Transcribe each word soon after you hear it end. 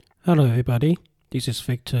Hello, everybody. This is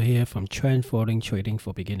Victor here from Trend Following Trading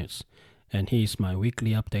for Beginners, and here's my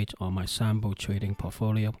weekly update on my sample trading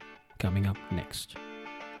portfolio coming up next.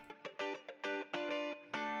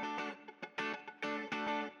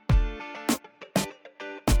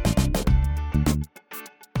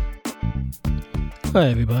 Hi,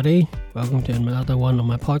 everybody. Welcome to another one of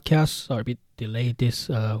my podcasts. Sorry, a bit delayed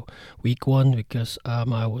this week one because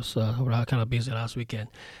I was kind of busy last weekend,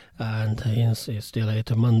 and hence it's delayed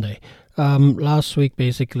to Monday. Last week,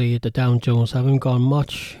 basically, the Dow Jones haven't gone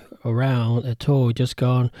much around at all. Just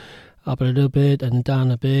gone up a little bit and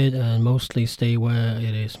down a bit, and mostly stay where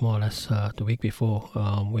it is more or less the week before.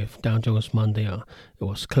 With Dow Jones Monday, it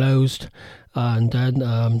was closed, and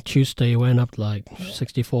then Tuesday went up like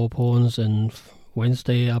 64 points and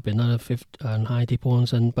Wednesday up another 90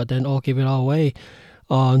 points, but then all give it all away.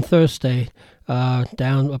 On Thursday,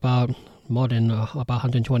 down about more than about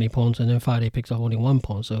 120 points, and then Friday picks up only 1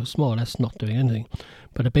 point, so it's more or less not doing anything.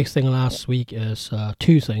 But the big thing last week is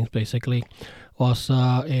two things basically. Was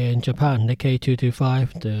in Japan, Nikkei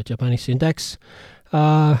 225, the Japanese index,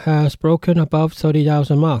 has broken above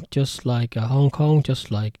 30,000 mark, just like Hong Kong,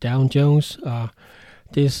 just like Dow Jones.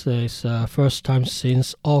 This is first time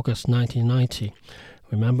since August 1990.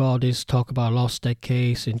 Remember all this talk about lost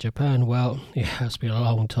decades in Japan? Well, it has been a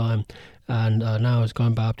long time, and now it's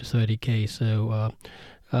gone back up to 30k. So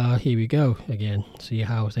here we go again. See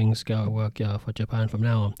how things work for Japan from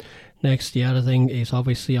now on. Next, the other thing is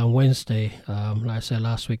obviously on Wednesday. Like I said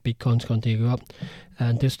last week, Bitcoin's continue to go up,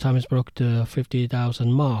 and this time it's broke the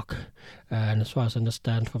 50,000 mark. And as far as I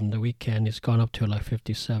understand from the weekend, it's gone up to like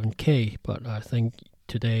 57k. But I think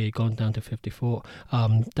today it gone down to 54,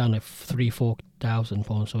 down to 3,000-4,000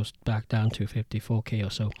 points, so it's back down to 54k or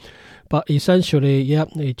so. But essentially, yeah,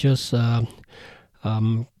 it just the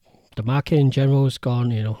market in general has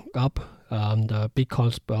gone, up. The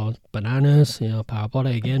Bitcoin's bananas,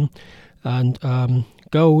 parabolic again, and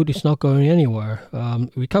gold is not going anywhere.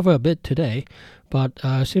 Recover a bit today, but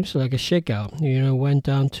seems like a shakeout. Went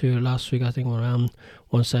down to last week, I think around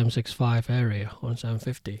 1765 area,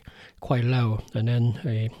 1750, quite low, and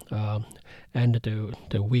then ended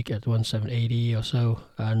the week at 1780 or so,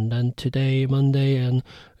 and then today, Monday, and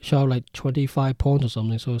showed like 25 points or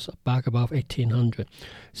something, so it's back above 1800.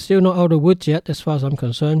 Still not out of the woods yet, as far as I'm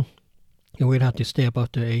concerned. We'll have to stay above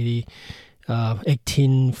the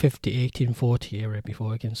 1850, 1840 area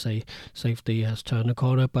before I can say safety has turned the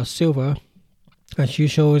corner. But silver, as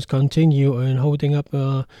usual, is continue and holding up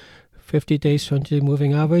 50 days 20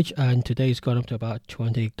 moving average, and today it's gone up to about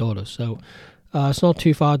 $28. So it's not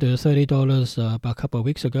too far to $30 about a couple of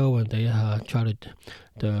weeks ago when they tried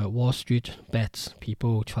the Wall Street bets.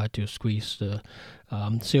 People tried to squeeze the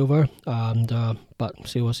silver, but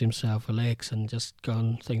silver seems to have legs and just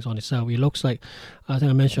gone things on itself. It looks like, I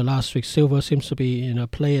think I mentioned last week, silver seems to be in a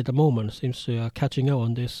play at the moment. Seems to catching up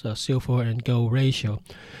on this silver and gold ratio.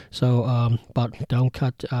 So, but don't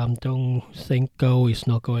think gold is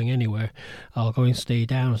not going anywhere or going to stay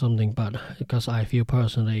down or something. But because I feel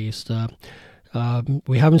personally, it's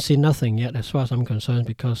we haven't seen nothing yet as far as I'm concerned,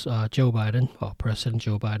 because Joe Biden, or President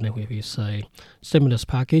Joe Biden, with his stimulus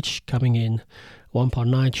package coming in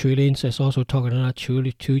 1.9 trillion. There's also talking about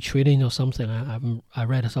 2 trillion or something. I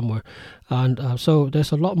read it somewhere, and so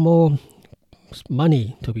there's a lot more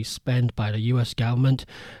money to be spent by the U.S. government,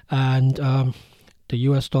 and the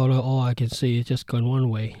US dollar, all I can see is just going one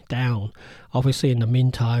way, down. Obviously, in the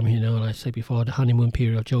meantime, like I said before, the honeymoon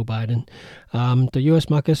period of Joe Biden, the US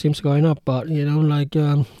market seems going up, but, like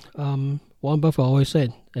Warren Buffett always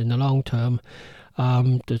said, in the long term,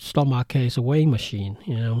 the stock market is a weighing machine.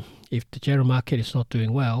 If the general market is not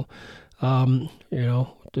doing well,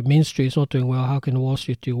 the Main Street is not doing well, how can Wall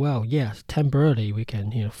Street do well? Yes, temporarily we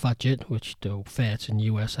can, fudge it, which the Feds in the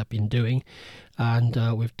US have been doing. And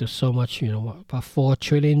with so much, about $4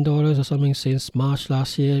 trillion or something since March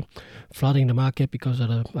last year, flooding the market because of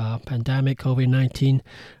the pandemic, COVID-19,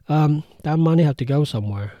 that money had to go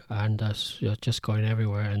somewhere, and just going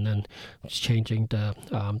everywhere, and then it's changing the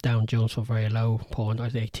Dow Jones from very low point, I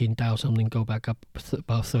think 18,000 something, go back up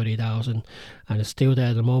about 30,000, and it's still there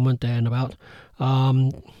at the moment, there and about.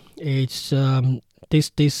 It's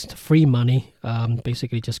this free money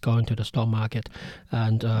basically just going to the stock market,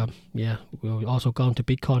 and we'll also go into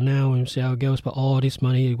Bitcoin now and see how it goes. But all this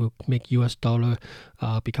money will make US dollar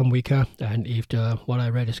become weaker, and if what I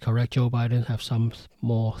read is correct, Joe Biden have some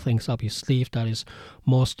more things up his sleeve, that is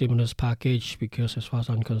more stimulus package, because as far as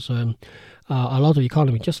I'm concerned, a lot of the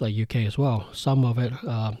economy, just like UK as well, some of it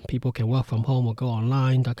people can work from home or go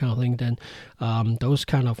online, that kind of thing. Then those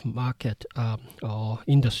kind of market or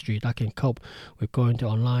industry that can cope with going to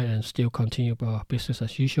online and still continue continue business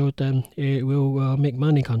as usual, then it will make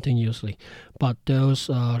money continuously. But those,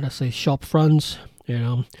 let's say, shop fronts,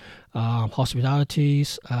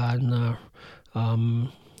 hospitalities and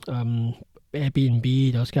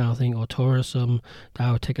Airbnb, those kind of thing, or tourism,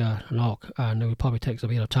 that will take a knock, and it will probably take a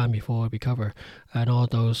bit of time before it recover. And all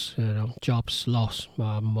those jobs lost,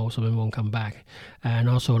 most of them won't come back. And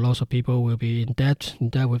also, lots of people will be in debt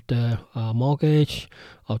with the mortgage,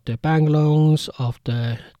 of the bank loans, of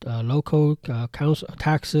the local council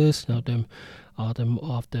taxes, of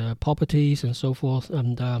the properties and so forth,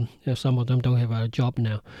 and some of them don't have a job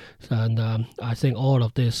now. And I think all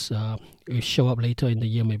of this will show up later in the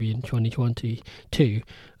year, maybe in 2022,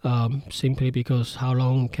 simply because how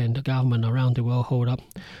long can the government around the world hold up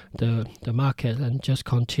the market and just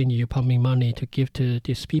continue pumping money to give to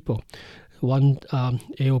these people?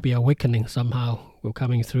 It will be awakening somehow will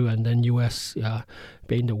coming through, and then U.S.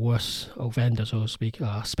 Being the worst offender, so to speak,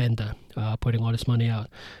 spender, putting all this money out,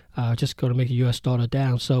 just going to make the U.S. dollar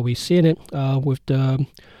down. So we've seen it with the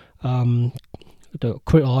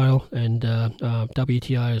crude oil and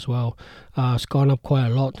WTI as well. It's gone up quite a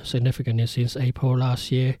lot significantly since April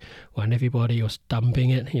last year, when everybody was dumping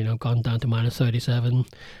it, gone down to minus 37.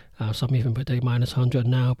 Some even predict minus 100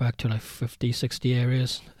 now, back to like 50, 60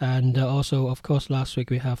 areas. And also, of course, last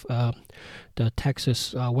week we have the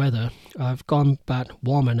Texas weather. I've gone back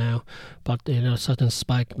warmer now, but a sudden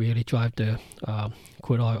spike really drive the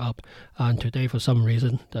crude oil up. And today, for some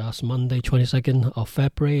reason, that's Monday, 22nd of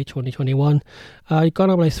February, 2021, it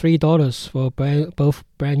got up like $3 for both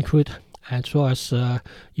Brent crude as well as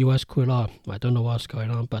U.S. crude oil. I don't know what's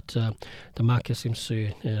going on, but the market seems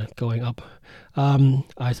to going up.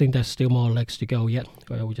 I think there's still more legs to go yet.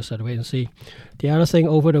 We just have to wait and see. The other thing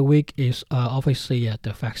over the week is obviously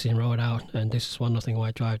the vaccine rolled out, and this is one of the things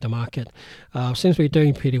why drive the market. Seems to be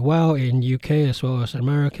doing pretty well in UK as well as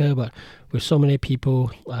America, but with so many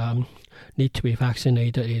people need to be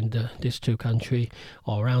vaccinated in these two countries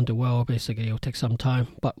or around the world, basically it will take some time.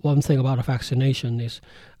 But one thing about the vaccination is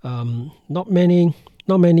not many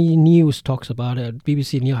news talks about it.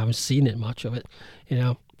 BBC News, I haven't seen it much of it.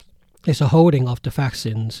 It's a holding of the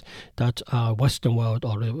vaccines that Western world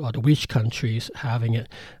or the rich countries having it.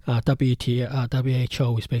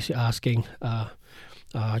 WHO is basically asking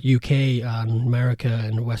UK and America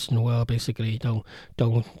and Western world basically don't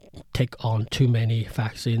take on too many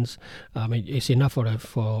vaccines. It's enough for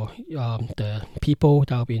the people.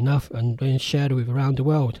 That'll be enough, and then share it with around the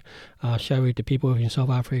world. Share with the people in South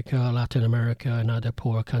Africa, Latin America, and other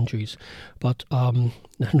poorer countries. But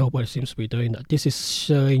nobody seems to be doing that. This is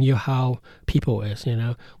showing you how people is.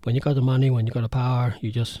 When you got the money, when you got the power,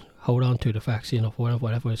 you just hold on to the vaccine or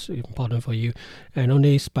whatever is important for you, and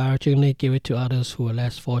only sparingly give it to others who are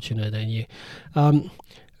less fortunate than you.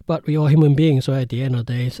 But we are human beings, so at the end of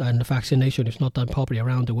the day, and the vaccination is not done properly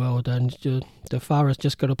around the world, and the virus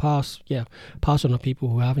just going to pass on the people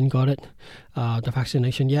who haven't got it, the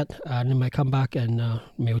vaccination yet, and it might come back and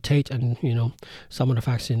mutate, and some of the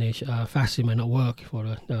vaccine might not work for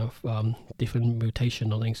the different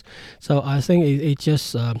mutation or things. So I think it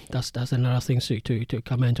just that's another thing to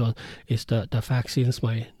comment on, is that the vaccines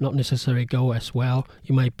might not necessarily go as well.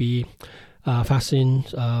 It might be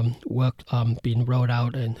vaccines work being rolled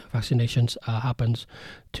out, and vaccinations happens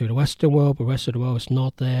to the Western world, but the rest of the world is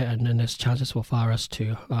not there, and then there's chances for virus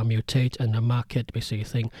to mutate, and the market basically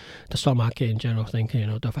think, the stock market in general think,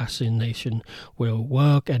 the vaccination will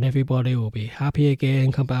work and everybody will be happy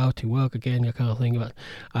again, come out to work again, that kind of thing. But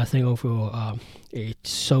I think overall it's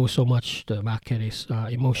so much the market is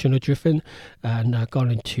emotional driven and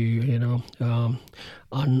gone into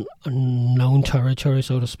unknown territory,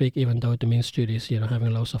 so to speak, even though the Main Street is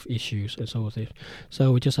having lots of issues and so forth.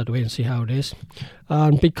 So we just have to wait and see how it is.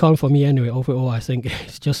 Bitcoin for me anyway, overall I think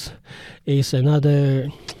it's another,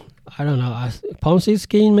 I don't know, Ponzi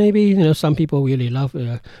scheme maybe. Some people really love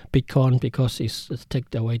Bitcoin because it's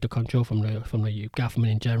take away the control from the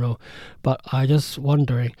government in general. But I just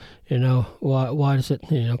wondering, why is it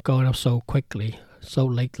going up so quickly, so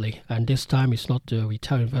lately? And this time it's not the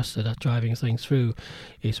retail investor that driving things through.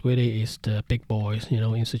 It's really the big boys,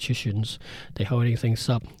 institutions. They're holding things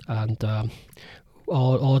up, and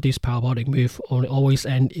all these parabolic moves always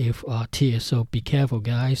end with tears. So be careful,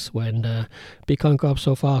 guys. When Bitcoin go up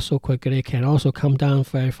so fast, so quickly, it can also come down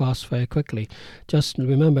very fast, very quickly. Just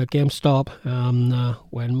remember GameStop.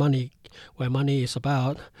 When money is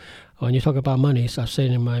about. When you talk about money, as I've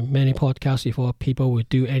said in my many podcasts before, people will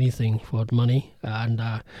do anything for money. And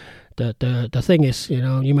the thing is,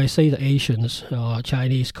 you may say the Asians or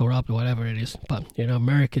Chinese corrupt or whatever it is, but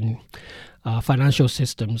American financial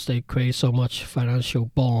systems. They create so much financial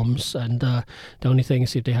bombs, and the only thing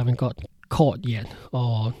is if they haven't got caught yet,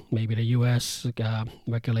 or maybe the U.S.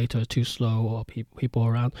 regulator is too slow, or people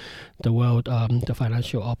around the world, the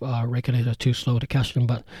financial regulator too slow to catch them.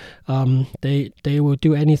 But they will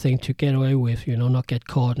do anything to get away with, not get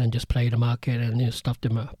caught and just play the market and stuff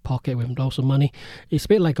them in a pocket with lots of money. It's a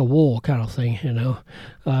bit like a war kind of thing, and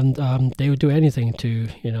they will do anything to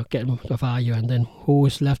get the value. And then who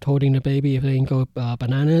is left holding the baby if they can go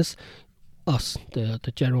bananas? Us, the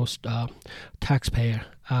general taxpayer.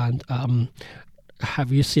 And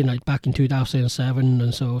have you seen, like, back in 2007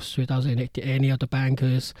 and so 2008, any of the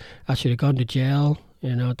bankers actually gone to jail,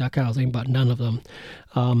 that kind of thing? But none of them.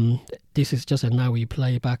 This is just a now we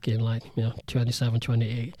play back in 2007,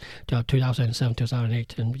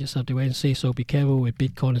 2008, and we just have to wait and see. So be careful with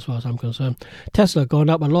Bitcoin as far as I'm concerned. Tesla gone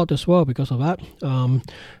up a lot as well because of that.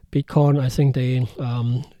 Bitcoin, I think they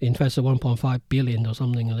invested 1.5 billion or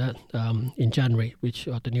something like that in January, which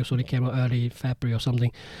the news only came out early February or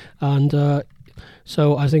something. And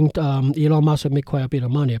so I think Elon Musk made quite a bit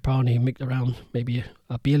of money. Apparently he made around maybe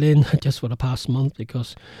 $1 billion just for the past month,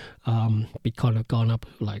 because Bitcoin have gone up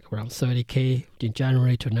like around 30K in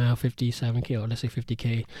January to now 57K, or let's say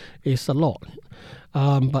 50K. It's a lot.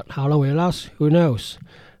 But how long will it last? Who knows?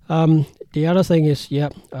 The other thing is,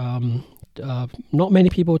 not many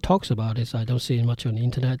people talks about this. I don't see it much on the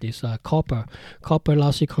internet. Is copper. Copper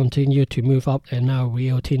last year continued to move up, and now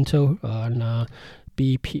Rio Tinto and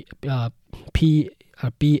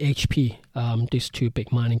BHP, these two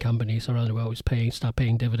big mining companies around the world start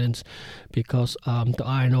paying dividends, because the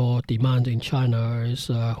iron ore demand in China is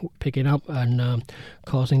picking up and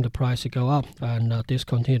causing the price to go up, and this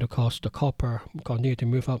continue to cause the copper continue to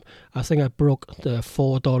move up. I think I broke the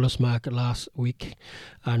 $4 mark last week,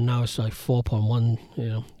 and now it's like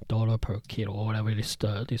 4.1 dollar per kilo or whatever it is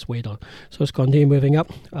this weight on. So it's continue moving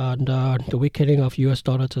up, and the weakening of US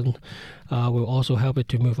dollar will also help it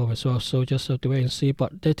to move up as well. So just have to wait and see.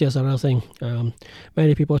 But there's another thing.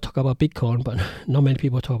 Many people talk about Bitcoin, but not many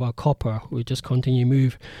people talk about copper. We just continue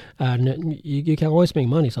move, and you can always make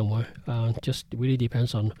money somewhere. Just really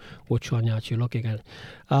depends on which one you're actually looking at.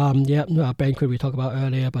 Bank we talked about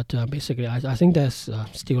earlier, but basically I think there's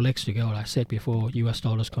still legs to go. Like I said before, US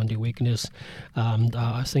dollars continue weakness.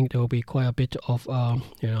 I think there will be quite a bit of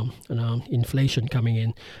inflation coming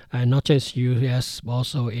in, and not just US, but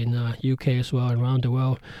also in UK as well, and around the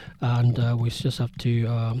world. And we just have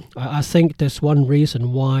to. I think there's one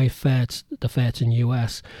reason why the Feds in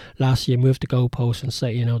US last year moved the goalposts and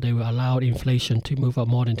said they will allow inflation to move up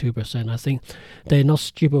more than 2%. I think they're not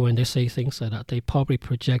stupid when they say things like that. They probably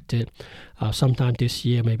projected sometime this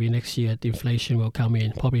year, maybe next year, the inflation will come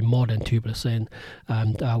in probably more than 2%.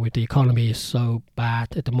 And with the economy is so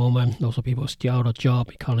bad at the moment, lots of people still out of job,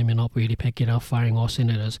 economy not really picking up, firing all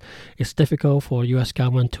cylinders. It's difficult for U.S.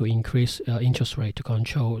 government to increase interest rate to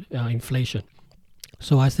control inflation.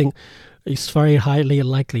 So I think it's very highly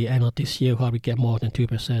likely end of this year probably get more than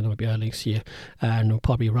 2%, or maybe early next year, and will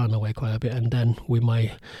probably run away quite a bit. And then we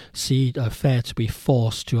might see the Fed be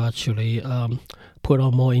forced to actually put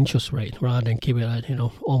on more interest rate rather than keep it at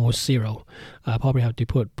almost zero. Probably have to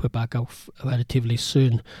put back up relatively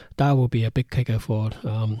soon. That will be a big kicker for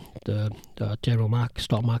the general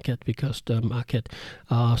stock market, because the market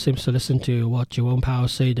seems to listen to what Jerome Powell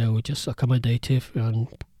say. They will just accommodative and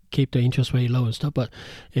keep the interest rate low and stuff. But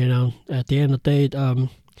at the end of the day,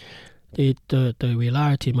 the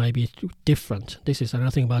reality might be different. This is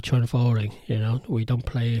another thing about trend following. We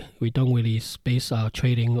don't really base our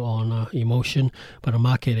trading on emotion, but the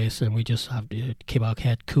market is, and we just have to keep our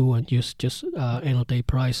head cool and use just end of day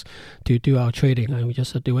price to do our trading, and we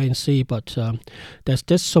just have to wait and see. But there's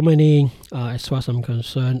just so many, as far as I'm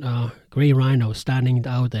concerned, green rhino standing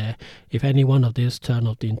out there. If any one of these turn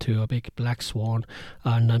out into a big black swan,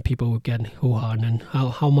 and then people will get hoo-ha, and then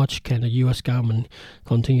how much can the U.S. government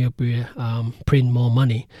continue to print more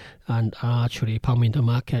money and actually pump into the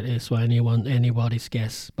market is for anybody's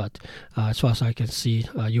guess. But as far as I can see,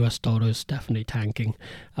 U.S. dollar is definitely tanking,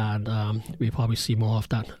 and we probably see more of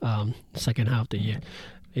that second half of the year.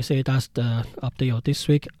 They say that's the update of this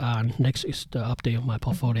week, and next is the update of my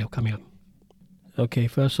portfolio coming up. Okay,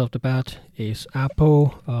 first off the bat is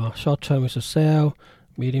Apple. Short term is a sell,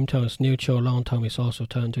 medium term is neutral, long term is also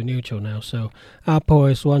turned to neutral now. So Apple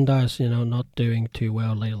is one that is not doing too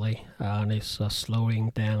well lately, and it's slowing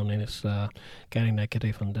down, and it's getting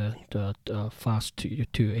negative on the fast to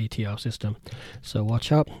ATR system. So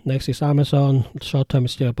watch out. Next is Amazon. Short term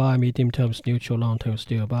is still a buy, medium term is neutral, long term is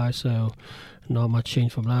still a buy. So not much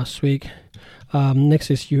change from last week. Next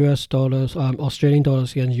is US dollars, Australian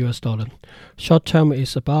dollars against US dollar. Short term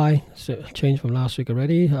is a buy, so change from last week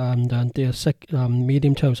already. And the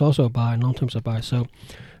medium term is also a buy, long term is a buy. So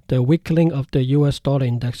the weakening of the US dollar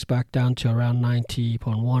index back down to around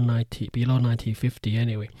 90.190, below 90.50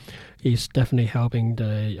 anyway, is definitely helping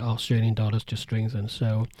the Australian dollars to strengthen.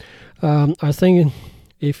 So I think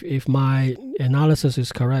if my analysis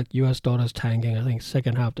is correct, US dollars tanking. I think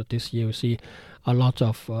second half of this year, we see a lot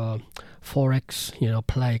of forex,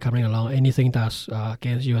 play coming along. Anything that's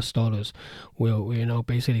against US dollars will,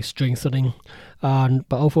 basically strengthening. But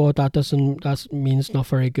overall, that means not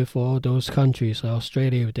very good for all those countries.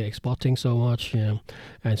 Australia, they're exporting so much, and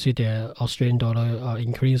see their Australian dollar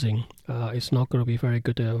increasing. It's not going to be very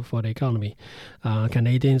good for the economy.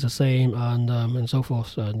 Canadians the same, and so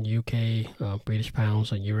forth. And UK, British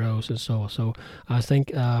pounds, and euros, and so on. So I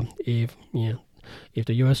think if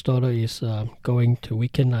the US dollar is going to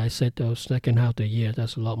weaken, I said the second half of the year,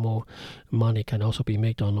 there's a lot more money can also be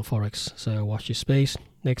made on the forex. So watch this space.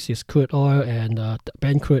 Next is crude oil and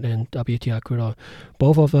Brent crude and WTI crude oil.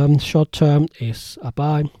 Both of them, short term is a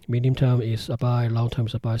buy, medium term is a buy, long term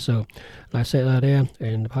is a buy. So like I said earlier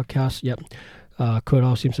in the podcast, crude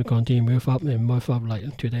oil seems to continue move up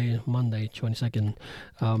like today, Monday, 22nd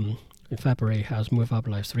in February, has moved up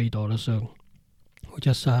like $3. So we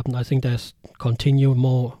just I think there's continue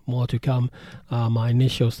more to come. My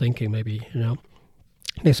initial thinking maybe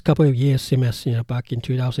next couple of years, same as back in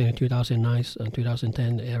 2000 and 2009 and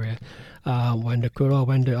 2010 area, when the crude oil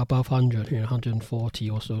went above 100, 140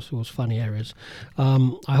 or so, those funny areas.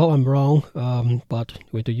 I hope I'm wrong, but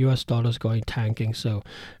with the US dollars going tanking, so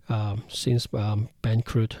since Brent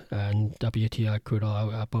crude and WTI crude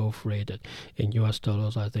oil are both rated in US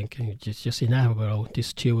dollars, I think it's just inevitable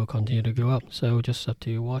these two will continue to go up. So just have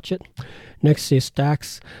to watch it. Next is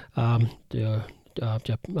DAX, the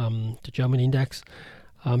German index.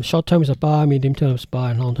 Short term is a buy, medium term is a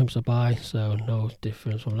buy, and long term is a buy, so no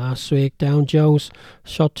difference from last week. Dow Jones,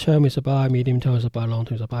 short term is a buy, medium term is a buy, long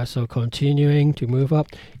term is a buy, so continuing to move up,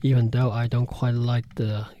 even though I don't quite like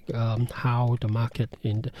the how the market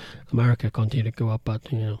in America continue to go up, but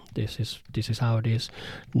this is how it is.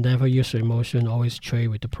 Never use your emotion, always trade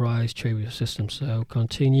with the price, trade with the system, so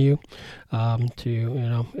continue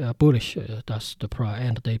to bullish. That's the price,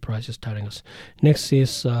 end of the day price is telling us. Next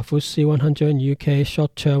is FTSE 100 UK.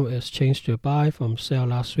 Short term is changed to buy from sell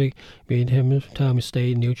last week. Medium term is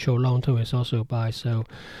stay neutral. Long term is also buy. So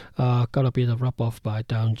got a bit of rub off by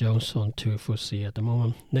Dow Jones onto FTSE at the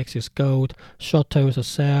moment. Next is gold. Short term is a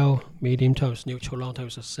sell. Medium term is neutral. Long term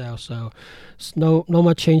is a sell. So no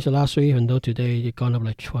much change the last week. Even though today it gone up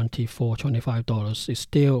like $24-$25. It's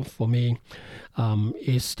still, for me,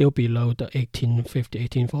 it's still below the 1850,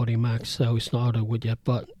 1840 max. So it's not out of the wood yet.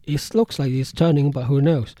 But it looks like it's turning. But who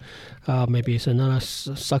knows? Maybe it's another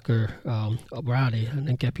sucker rally and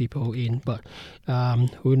then get people in. But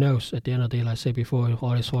who knows? At the end of the day, like I said before,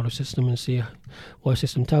 always follow the system and see what the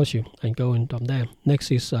system tells you and go in from there. Next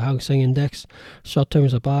is Hang Seng Index. Short term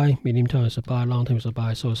is a buy, medium term is a buy, long term is a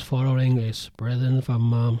buy. So it's following its brethren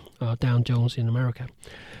from Dow Jones in America.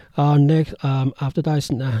 Next, after that is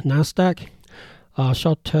NASDAQ.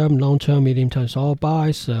 Short term, long term, medium term is all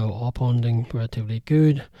buy, so all pointing relatively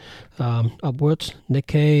good. Upwards,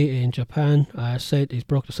 Nikkei in Japan, I said it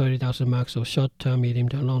broke the 30,000 mark, so short term, medium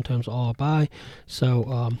term, long term is all buy.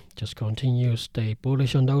 So just continue, stay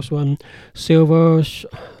bullish on those one. Silver,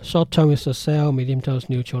 short term is a sell, medium term is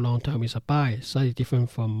neutral, long term is a buy. Slightly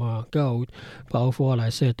different from gold, but overall, I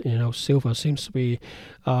said silver seems to be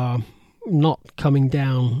not coming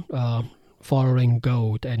down. Following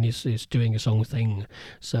gold, and is doing its own thing.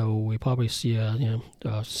 So we probably see a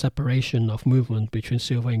separation of movement between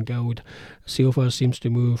silver and gold. Silver seems to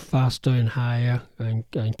move faster and higher in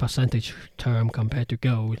percentage term compared to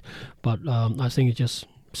gold, but I think it's just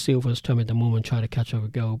silver's term at the moment, try to catch up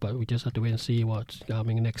with gold, but we just have to wait and see what's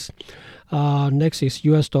coming next. Next is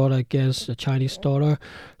US dollar against the Chinese dollar.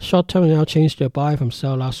 Short term now changed to a buy from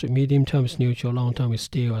sell last week. Medium term is neutral. Long term is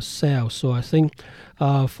still a sell. So I think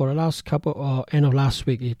for the last couple end of last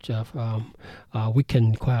week, it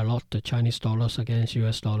weakened quite a lot, the Chinese dollars against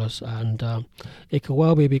US dollars, and it could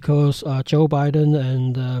well be because Joe Biden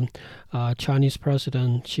and Chinese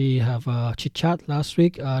President Xi have chit chat last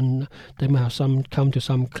week, and they might have come to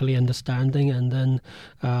some clear understanding, and then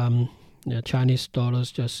Chinese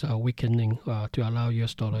dollars just weakening to allow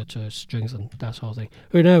US dollar to strengthen. That sort of thing.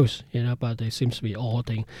 Who knows? But it seems to be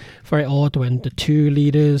very odd when the two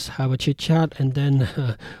leaders have a chit chat and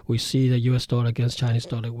then we see the US dollar against Chinese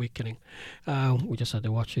dollar weakening. We just have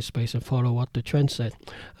to watch this space and follow what the trend said.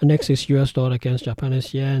 Next is US dollar against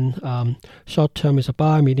Japanese yen. Short term is a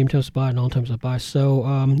buy, medium term is a buy, long term is a buy. So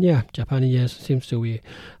Japanese yen seems to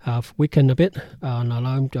have weakened a bit and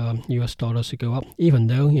allowed US dollars to go up, even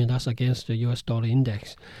though that's against the US dollar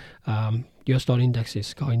index. US dollar index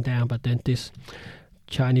is going down, but then this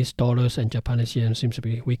Chinese dollars and Japanese yen seems to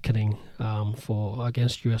be weakening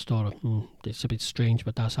against US dollar. It's a bit strange,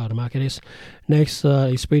 but that's how the market is. Next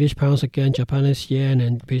is British pounds against Japanese yen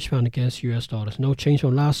and British pound against US dollars. No change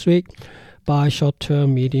from last week. Buy short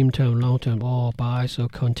term, medium term, long term, all buy. So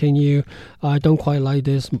continue. I don't quite like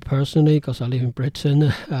this personally because I live in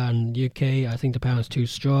Britain and UK. I think the pound is too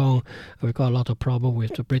strong. We've got a lot of problem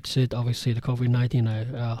with the Brexit. Obviously, the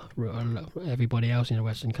COVID-19. Everybody else in the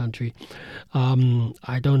Western country.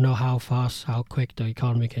 I don't know how quick the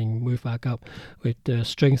economy can move back up with the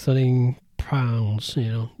strengthening pounds.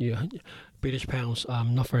 British pounds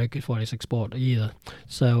not very good for this export either.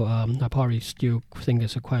 So I probably still think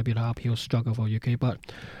there's quite a bit of uphill struggle for UK. But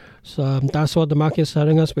so that's what the market is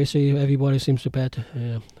telling us. Basically, everybody seems to bet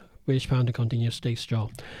British pound to continue to stay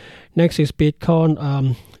strong. Next is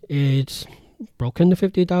Bitcoin. It's broken the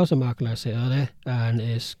 50,000 mark, like I said earlier, and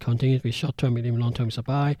it's continued to be short-term, medium, long-term is a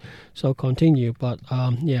buy. So continue, but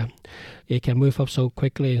it can move up so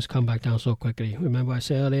quickly and it's come back down so quickly. Remember I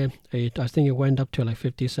said earlier, I think it went up to like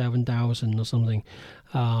 57,000 or something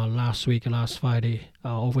last Friday,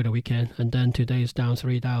 over the weekend, and then today it's down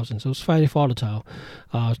 3,000. So it's fairly volatile.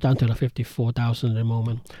 It's down to like 54,000 at the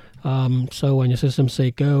moment. So when your system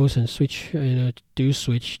say goes and switch, do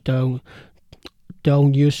switch,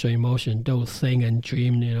 don't use your emotion. Don't think and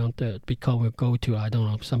dream, that Bitcoin will go to, I don't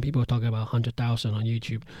know, some people are talking about 100,000 on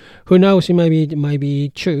YouTube. Who knows, it might be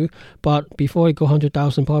true, but before it go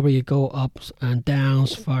 100,000, probably it go ups and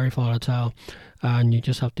downs, very volatile, and you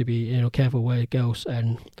just have to be careful where it goes.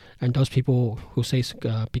 And those people who say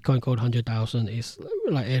Bitcoin go 100,000 is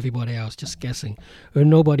like everybody else, just guessing.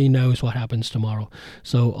 Nobody knows what happens tomorrow.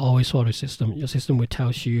 So always follow the system. Your system will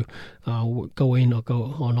tell you go in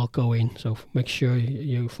or not go in. So make sure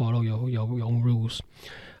you follow your own rules.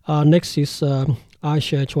 Next is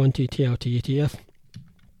iShare 20 TLT ETF.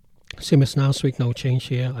 Same as last week, no change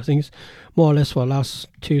here. I think it's more or less for the last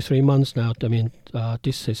 2-3 months now. I mean,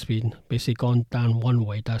 this has been basically gone down one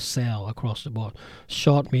way, that sell across the board.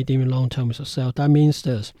 Short, medium, and long term is a sell. That means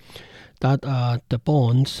this, that the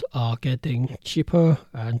bonds are getting cheaper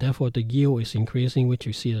and therefore the yield is increasing, which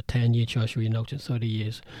you see the 10-year Treasury note in 30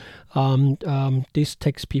 years. This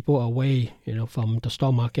takes people away, from the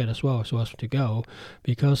stock market as well, so as to go,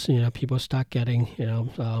 because people start getting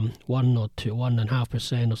 1 or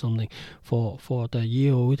 1.5% or something for the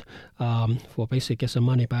yield, for basically get some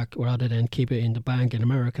money back rather than keep it in the bank in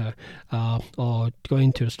America, or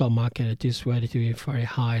going to the stock market at this relatively very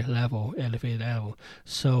high level, elevated level.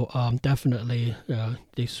 So definitely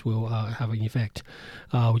this will have an effect.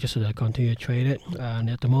 We just have to continue to trade it, and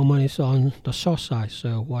at the moment it's on the short side,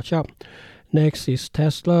 so watch out. Next is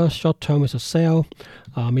Tesla. Short term is a sell,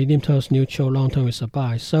 medium term is neutral, long term is a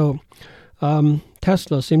buy. So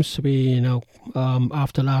Tesla seems to be,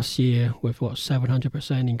 after last year with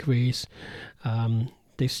 700% increase,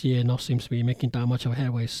 this year not seems to be making that much of a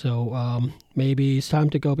headway. So maybe it's time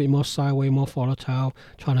to go a bit more sideways, more volatile,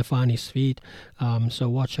 trying to find his feet. So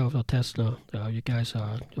watch out for Tesla. You guys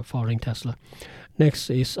are following Tesla.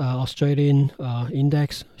 Next is Australian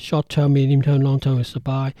index. Short term, medium term, long term is a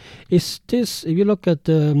buy. Is this, if you look at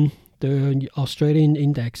the Australian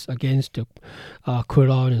index against the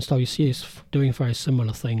crude oil and stuff, you see it's doing a very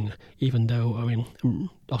similar thing, even though,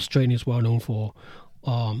 Australia is well known for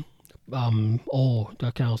oil,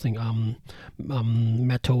 that kind of thing,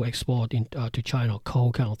 metal export to China,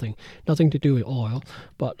 coal kind of thing. Nothing to do with oil,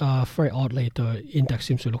 but very oddly, the index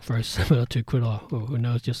seems to look very similar to crude oil. Who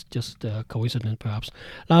knows, just coincidence perhaps.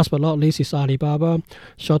 Last but not least is Alibaba.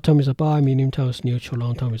 Short term is a buy, medium term is neutral,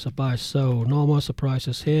 long term is a buy. So normal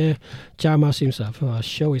surprises here. Jack Ma seems to have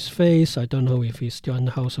show his face. I don't know if he's still in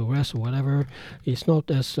the house arrest or whatever. He's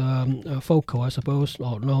not as vocal, I suppose,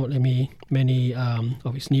 or not many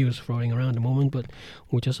of his news floating around at the moment, but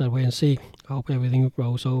we'll just have to wait and see. I hope everything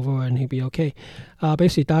rolls over and he'll be okay.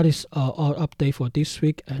 Basically, that is our update for this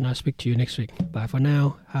week, and I'll speak to you next week. Bye for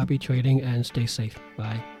now. Happy trading and stay safe.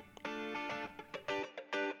 Bye.